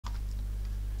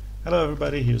Hello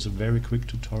everybody, here's a very quick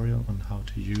tutorial on how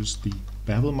to use the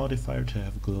Bevel Modifier to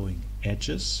have glowing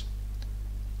edges.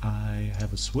 I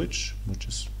have a switch which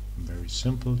is very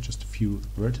simple, just a few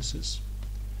vertices,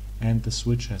 and the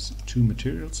switch has two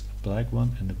materials, a black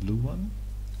one and a blue one,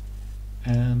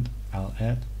 and I'll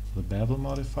add the Bevel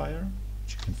Modifier,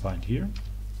 which you can find here.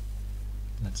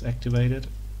 Let's activate it,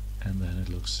 and then it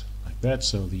looks like that,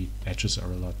 so the edges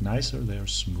are a lot nicer, they are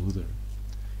smoother.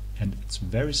 And it's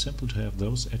very simple to have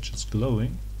those edges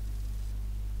glowing.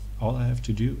 All I have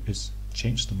to do is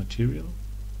change the material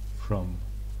from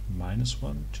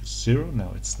 -1 to 0.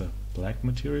 Now it's the black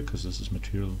material because this is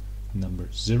material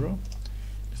number 0.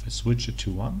 If I switch it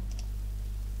to 1,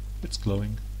 it's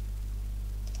glowing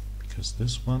because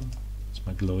this one is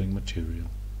my glowing material,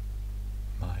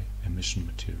 my emission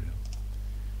material.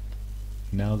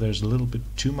 Now there's a little bit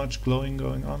too much glowing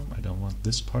going on. I don't want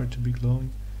this part to be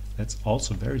glowing. That's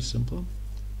also very simple.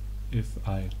 If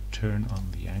I turn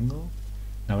on the angle,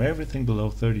 now everything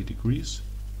below 30 degrees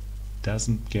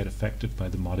doesn't get affected by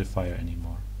the modifier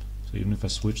anymore. So even if I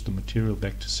switch the material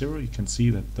back to 0, you can see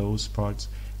that those parts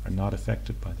are not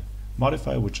affected by the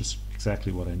modifier, which is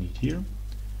exactly what I need here.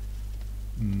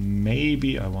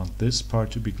 Maybe I want this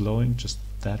part to be glowing, just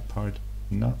that part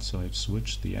not, so I've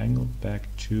switched the angle back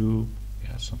to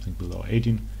something below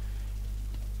 18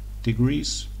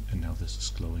 degrees. And now this is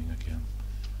glowing again.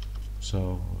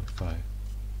 So if I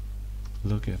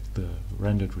look at the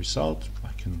rendered result,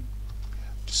 I can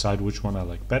decide which one I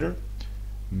like better.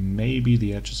 Maybe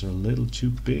the edges are a little too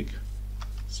big,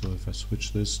 so if I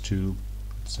switch this to,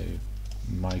 let's say,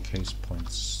 in my case,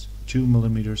 0.2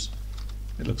 millimeters,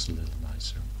 it looks a little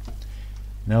nicer.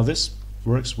 Now this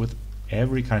works with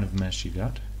every kind of mesh you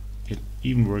got. It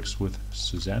even works with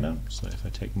Susanna. So if I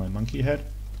take my monkey head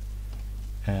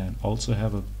and also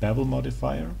have a bevel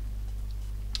modifier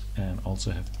and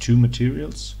also have two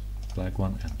materials, black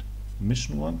one and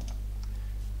emission one,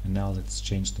 and now let's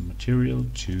change the material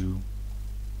to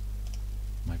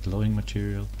my glowing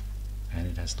material, and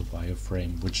it has the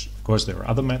wireframe, which of course there are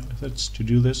other methods to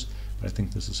do this, but I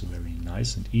think this is a very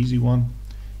nice and easy one.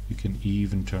 You can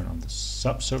even turn on the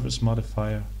subsurface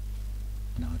modifier.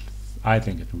 Now I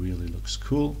think it really looks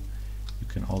cool. You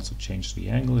can also change the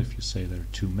angle if you say there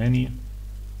are too many.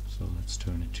 So let's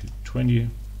turn it to 20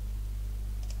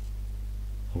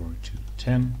 or to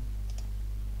 10,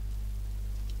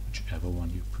 whichever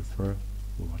one you prefer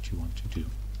for what you want to do.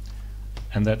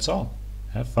 And that's all.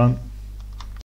 Have fun!